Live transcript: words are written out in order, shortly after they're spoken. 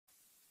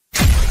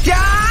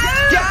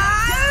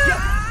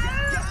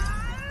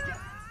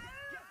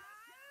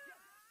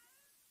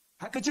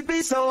How could you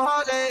be so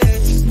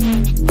heartless?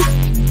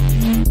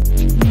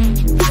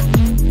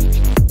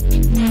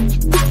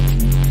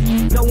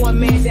 No one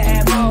man to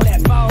have all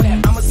that.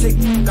 I'm a sick,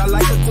 I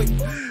like a quick.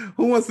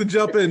 Who wants to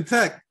jump in?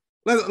 Tech.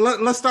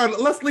 Let's start.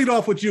 Let's lead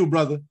off with you,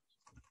 brother.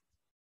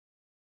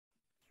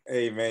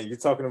 Hey man, you're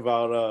talking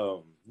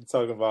about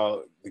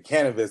the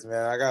cannabis,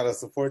 man. I gotta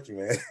support you,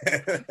 man.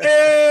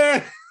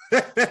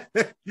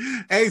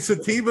 Hey,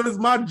 sativa is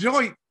my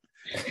joint.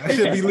 That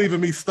should be leaving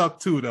me stuck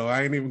too, though.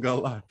 I ain't even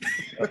gonna lie.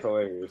 That's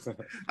hilarious.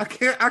 I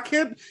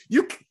can't.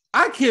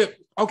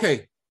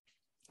 Okay,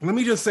 let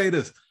me just say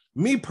this.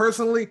 Me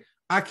personally,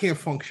 I can't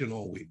function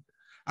on weed.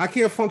 I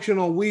can't function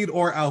on weed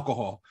or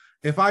alcohol.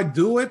 If I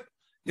do it,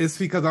 it's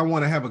because I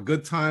want to have a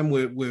good time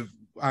with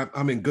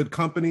I'm in good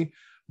company.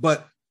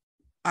 But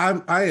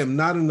I am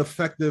not an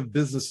effective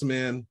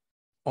businessman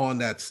on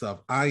that stuff.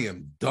 I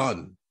am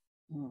done.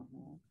 Mm-hmm.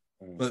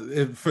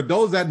 But for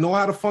those that know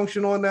how to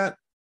function on that,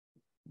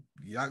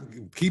 yeah,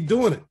 keep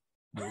doing it.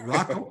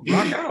 Rock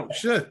out.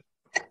 Shit.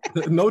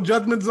 No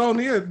judgment zone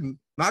here.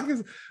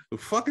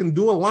 Fucking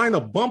do a line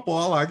of bump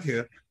all I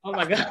care. Oh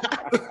my God.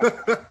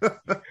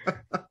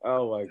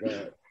 Oh my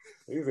God.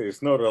 You say you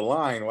snorted a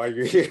line while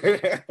you're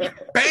here.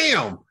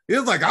 Bam! It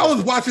was like I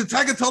was watching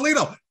Tiger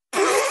Toledo.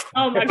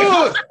 Oh my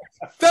God.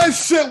 That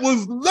shit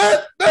was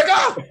lit,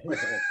 nigga.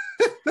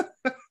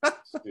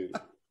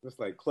 It's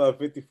like Club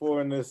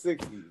 54 in the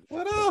 60s.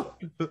 What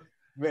up?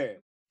 Man.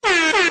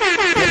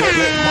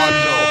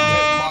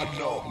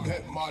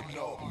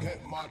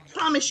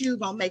 Promise you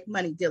gonna make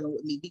money dealing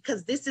with me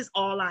because this is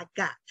all I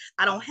got.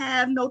 I don't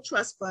have no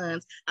trust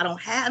funds. I don't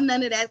have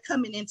none of that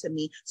coming into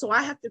me. So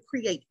I have to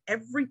create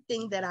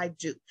everything that I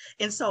do.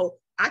 And so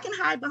I can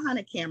hide behind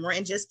a camera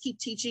and just keep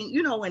teaching,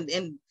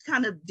 and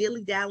kind of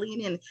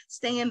dilly-dallying and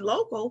staying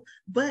local.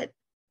 But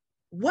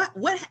what,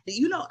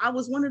 I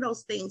was one of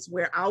those things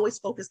where I always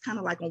focus kind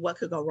of like on what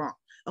could go wrong.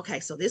 Okay,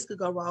 so this could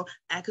go wrong,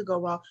 that could go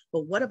wrong,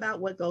 but what about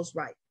what goes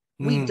right?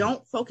 We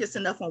don't focus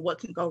enough on what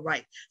can go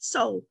right.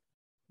 So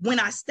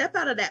when I step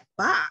out of that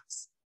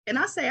box and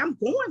I say, I'm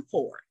going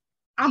for it,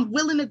 I'm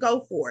willing to go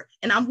for it,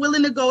 and I'm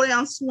willing to go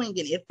down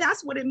swinging. If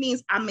that's what it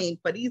means,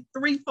 for these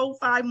 3, 4,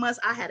 5 months,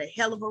 I had a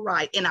hell of a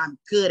ride, and I'm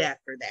good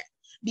after that.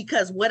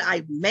 Because what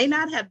I may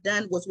not have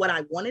done was what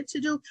I wanted to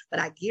do, but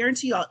I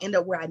guarantee you I'll end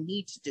up where I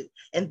need to do.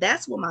 And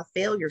that's what my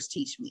failures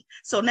teach me.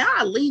 So now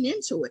I lean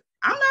into it.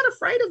 I'm not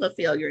afraid of a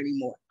failure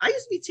anymore. I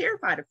used to be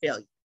terrified of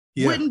failure.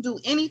 Yeah. Wouldn't do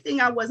anything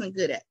I wasn't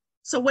good at.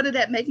 So what did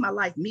that make my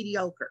life?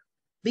 Mediocre.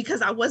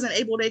 Because I wasn't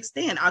able to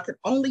extend. I could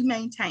only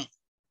maintain.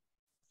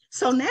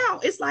 So now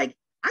it's like,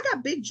 I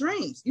got big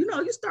dreams. You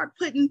start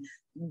putting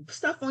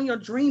stuff on your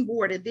dream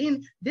board, and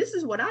then this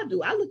is what I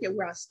do. I look at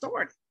where I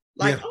started.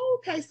 Like,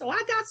 okay, so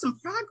I got some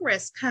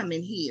progress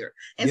coming here.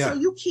 And so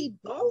you keep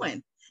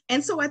going.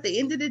 And so at the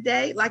end of the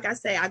day, like I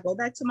say, I go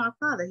back to my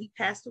father. He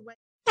passed away.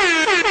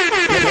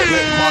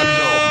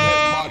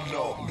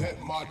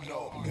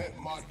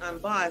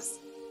 Boss,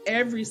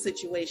 every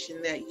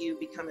situation that you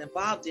become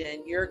involved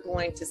in, you're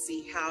going to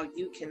see how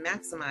you can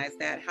maximize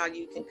that, how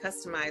you can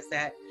customize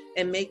that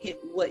and make it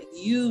what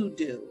you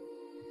do.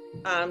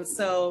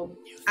 So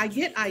I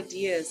get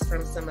ideas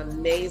from some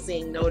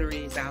amazing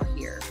notaries out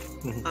here.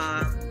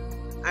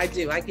 I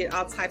do. I get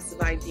all types of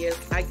ideas.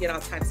 I get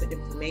all types of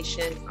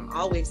information. I'm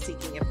always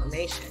seeking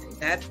information.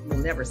 That will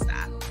never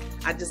stop.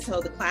 I just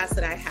told the class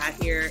that I had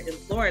here in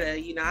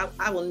Florida,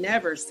 I will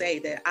never say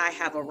that I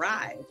have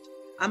arrived.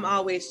 I'm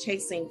always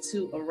chasing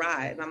to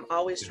arrive. I'm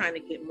always trying to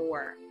get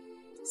more.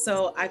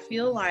 So I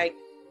feel like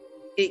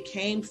it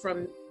came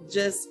from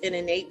just an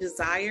innate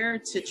desire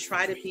to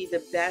try to be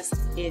the best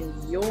in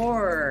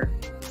your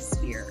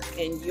sphere,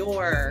 in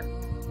your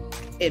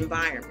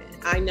environment.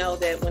 I know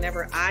that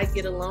whenever I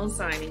get a loan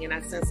signing and I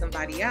send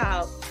somebody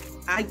out,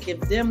 I give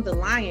them the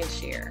lion's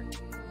share.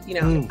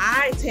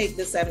 I take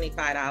the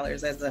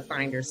 $75 as a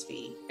finder's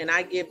fee and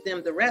I give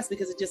them the rest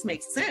because it just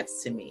makes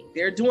sense to me.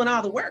 They're doing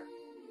all the work.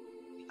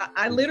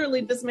 I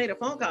literally just made a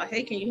phone call.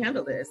 Hey, can you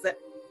handle this?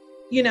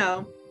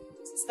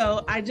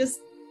 So I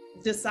just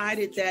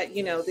decided that,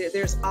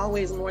 there's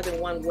always more than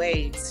one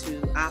way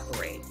to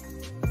operate.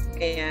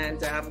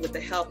 And with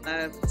the help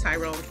of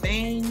Tyrone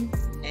Fain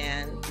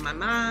and my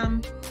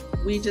mom,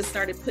 we just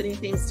started putting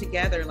things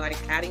together, like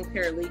adding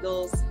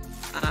paralegals,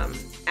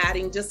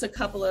 adding just a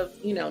couple of,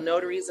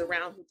 notaries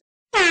around.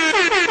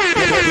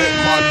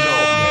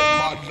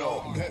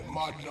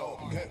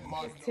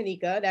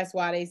 Tanika, that's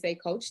why they say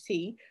Coach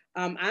T.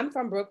 I'm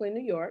from Brooklyn,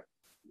 New York,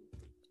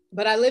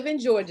 but I live in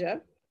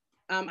Georgia.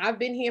 I've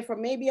been here for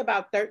maybe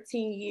about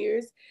 13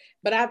 years,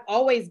 but I've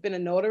always been a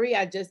notary.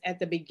 I just, at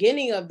the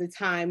beginning of the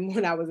time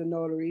when I was a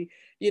notary,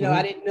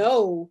 I didn't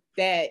know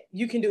that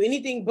you can do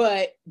anything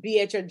but be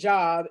at your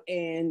job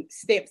and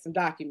stamp some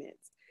documents.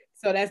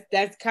 So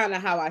that's kind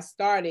of how I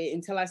started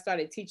until I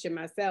started teaching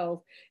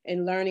myself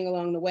and learning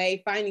along the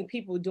way, finding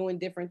people doing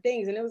different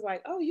things. And it was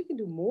like, oh, you can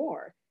do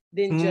more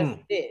than just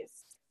this,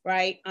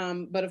 right?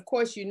 But of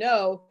course, you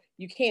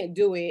can't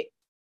do it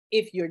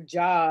if your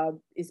job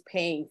is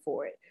paying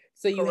for it.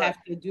 So you Correct.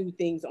 have to do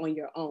things on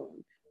your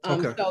own.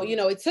 Okay. So, you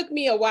know, it took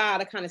me a while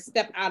to kind of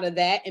step out of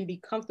that and be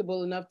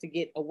comfortable enough to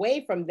get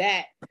away from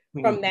that,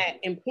 from that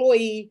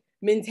employee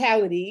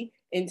mentality,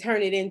 and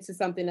turn it into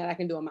something that I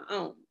can do on my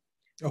own.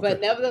 Okay.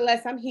 But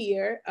nevertheless, I'm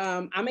here.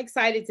 I'm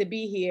excited to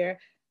be here.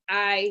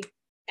 I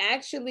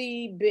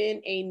actually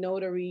been a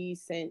notary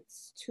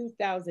since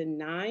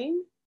 2009.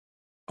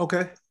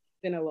 Okay. It's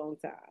been a long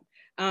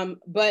time.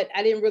 But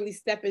I didn't really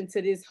step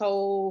into this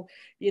whole,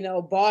 you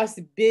know, boss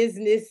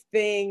business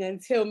thing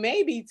until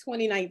maybe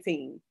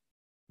 2019.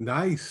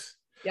 Nice.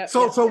 Yep,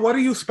 So what do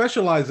you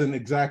specialize in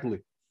exactly?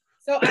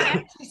 So I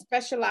actually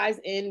specialize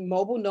in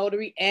mobile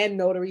notary and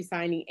notary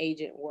signing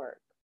agent work.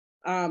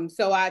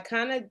 So I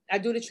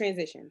do the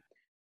transition.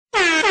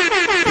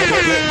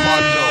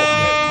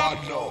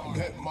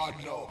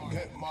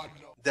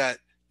 That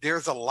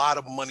there's a lot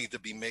of money to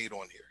be made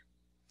on here.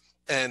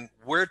 And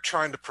we're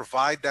trying to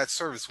provide that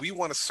service. We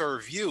want to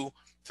serve you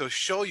to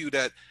show you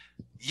that,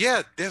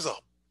 yeah, there's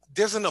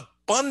an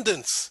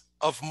abundance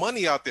of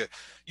money out there.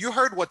 You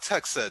heard what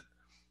Tech said.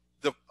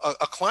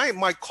 A client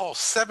might call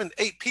 7,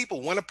 8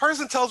 people. When a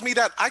person tells me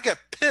that, I get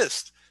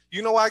pissed.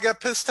 You know why I get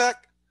pissed, Tech?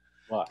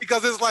 Why?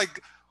 Because it's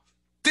like,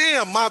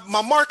 damn,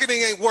 my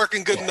marketing ain't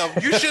working good enough.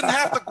 You shouldn't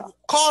have to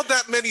call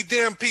that many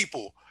damn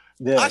people.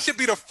 Yeah. I should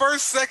be the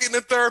first, second,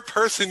 and third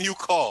person you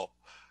call.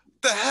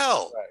 The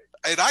hell? Right.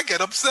 And I get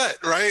upset,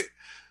 right?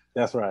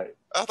 That's right.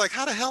 I was like,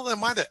 how the hell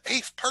am I the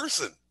 8th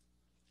person?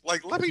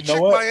 Like, let me You know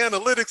check what? my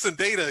analytics and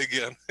data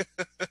again.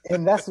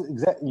 And that's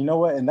exactly, you know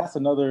what? And that's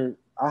another,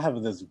 I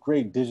have this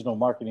great digital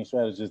marketing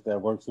strategist that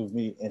works with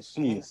me, and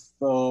she is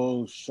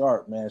so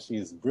sharp, man. She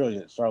is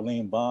brilliant.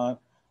 Charlene Bond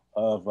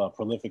of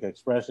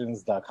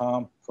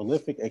prolificexpressions.com,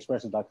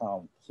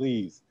 prolificexpressions.com.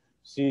 Please.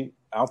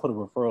 I'll put a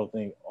referral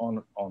thing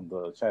on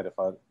the chat if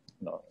I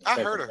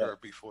heard of her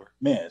before.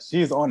 Man,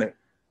 she's on it.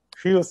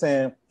 She was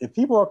saying, if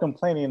people are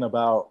complaining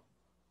about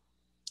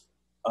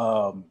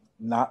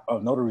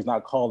notaries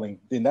not calling,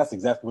 then that's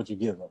exactly what you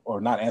give them,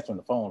 or not answering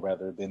the phone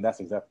rather, then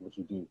that's exactly what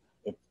you do.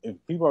 If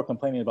people are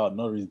complaining about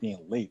notaries being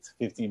late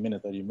 15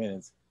 minutes, 30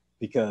 minutes,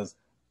 because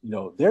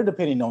they're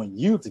depending on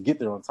you to get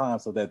there on time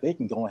so that they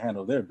can go and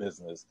handle their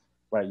business,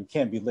 right? You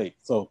can't be late.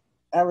 So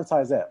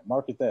advertise that,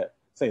 market that.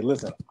 Say,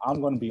 listen, I'm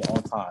going to be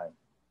on time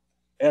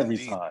every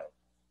time,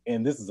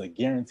 and this is a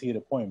guaranteed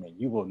appointment.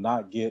 You will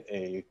not get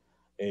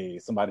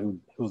somebody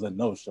who's a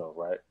no-show,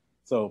 right?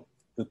 So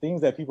the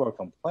things that people are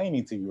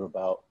complaining to you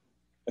about,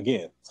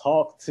 again,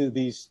 talk to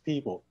these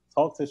people,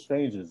 talk to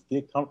strangers,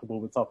 get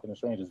comfortable with talking to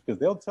strangers, because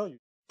they'll tell you.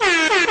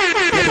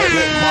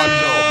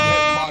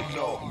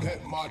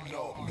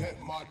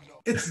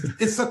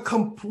 It's a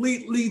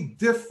completely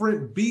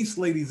different beast,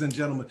 ladies and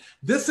gentlemen.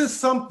 This is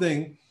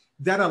something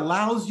that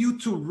allows you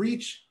to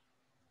reach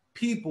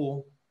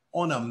people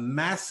on a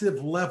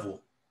massive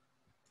level,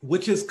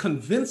 which is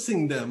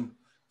convincing them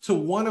to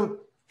want to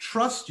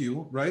trust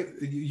you, right?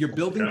 You're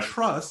building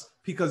trust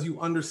because you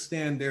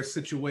understand their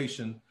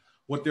situation,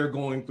 what they're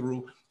going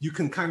through. You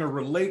can kind of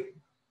relate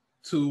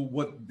to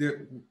what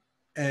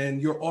and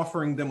you're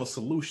offering them a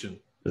solution.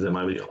 Is that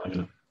my video?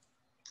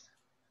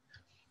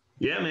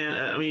 Yeah,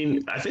 man. I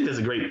mean, I think that's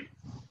a great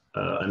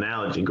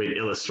analogy, great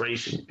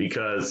illustration,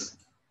 because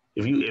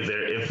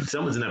if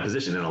someone's in that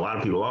position, and a lot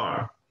of people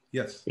are,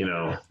 yes,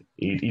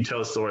 you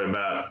tell a story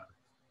about,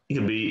 you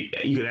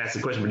could ask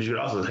the question, but you could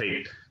also say,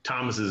 hey,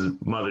 Thomas's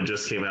mother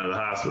just came out of the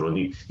hospital, and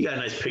you got a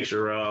nice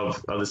picture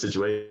of the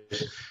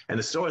situation, and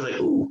the story's like,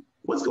 ooh,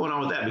 what's going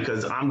on with that?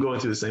 Because I'm going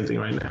through the same thing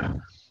right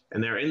now,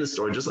 and they're in the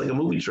story just like a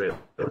movie trailer.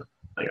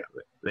 Like,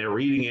 they're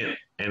reading it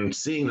and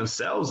seeing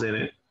themselves in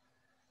it.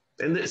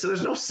 And so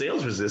there's no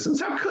sales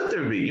resistance. How could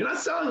there be? You're not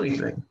selling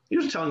anything.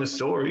 You're just telling a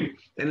story,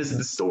 and it's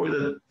the story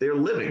that they're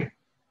living.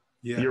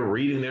 Yeah. You're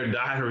reading their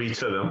diary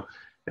to them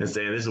and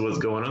saying, this is what's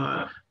going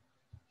on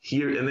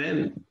here. And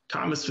then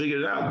Thomas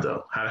figured out,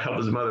 though, how to help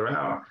his mother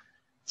out.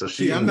 So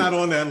I'm not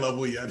on that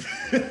level yet.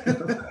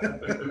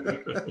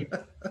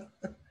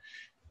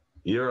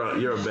 You're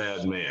a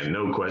bad man,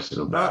 no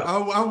question about it.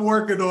 I'm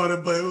working on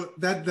it, but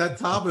that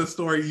Thomas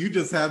story, you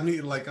just had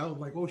me like, I was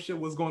like, oh shit,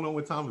 what's going on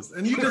with Thomas?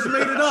 And you just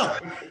made it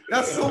up.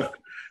 That's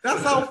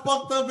how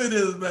fucked up it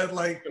is, man.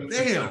 Like,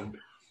 damn.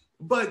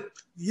 But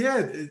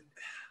yeah,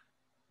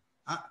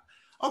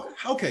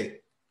 okay.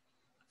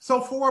 So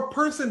for a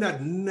person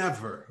that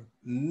never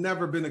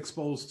been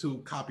exposed to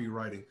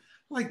copywriting,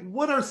 like,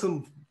 what are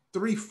some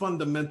 3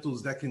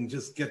 fundamentals that can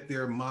just get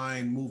their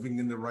mind moving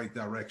in the right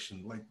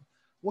direction? Like,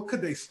 what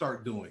could they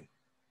start doing?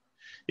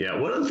 Yeah,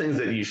 one of the things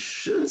that you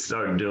should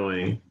start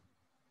doing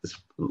is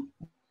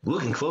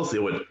looking closely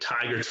at what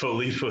Tiger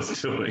Toledo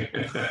was doing.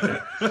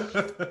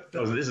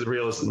 This is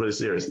really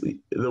serious.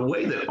 The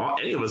way that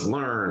any of us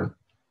learn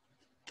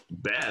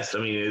best,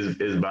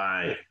 is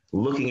by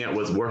looking at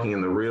what's working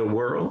in the real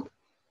world.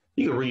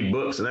 You can read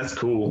books, and that's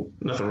cool.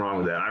 Nothing wrong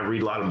with that. I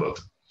read a lot of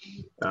books.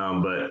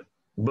 But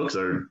books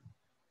are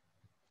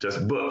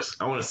just books.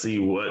 I want to see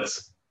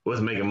what's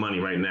making money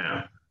right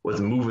now, what's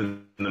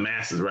moving the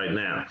masses right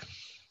now.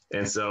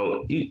 And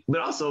so,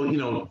 but also,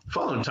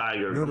 following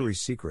Tiger. Notary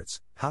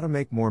Secrets, How to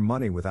Make More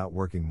Money Without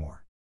Working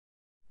More.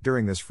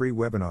 During this free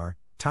webinar,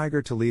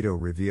 Tiger Toledo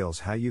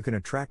reveals how you can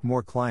attract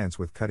more clients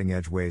with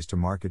cutting-edge ways to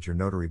market your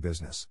notary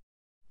business.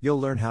 You'll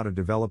learn how to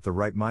develop the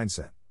right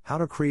mindset, how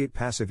to create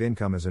passive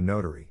income as a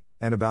notary,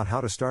 and about how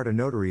to start a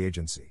notary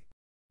agency.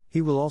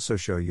 He will also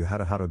show you how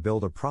to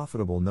build a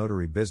profitable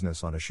notary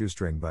business on a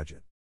shoestring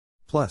budget.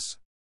 Plus,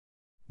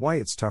 why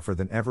it's tougher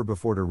than ever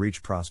before to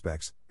reach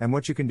prospects, and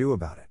what you can do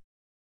about it.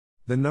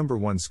 The number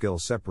one skill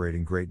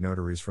separating great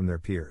notaries from their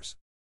peers.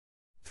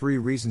 3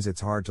 reasons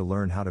it's hard to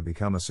learn how to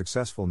become a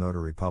successful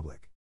notary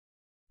public.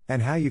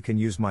 And how you can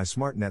use my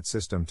SmartNet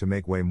system to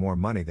make way more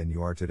money than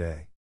you are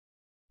today.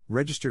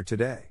 Register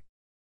today.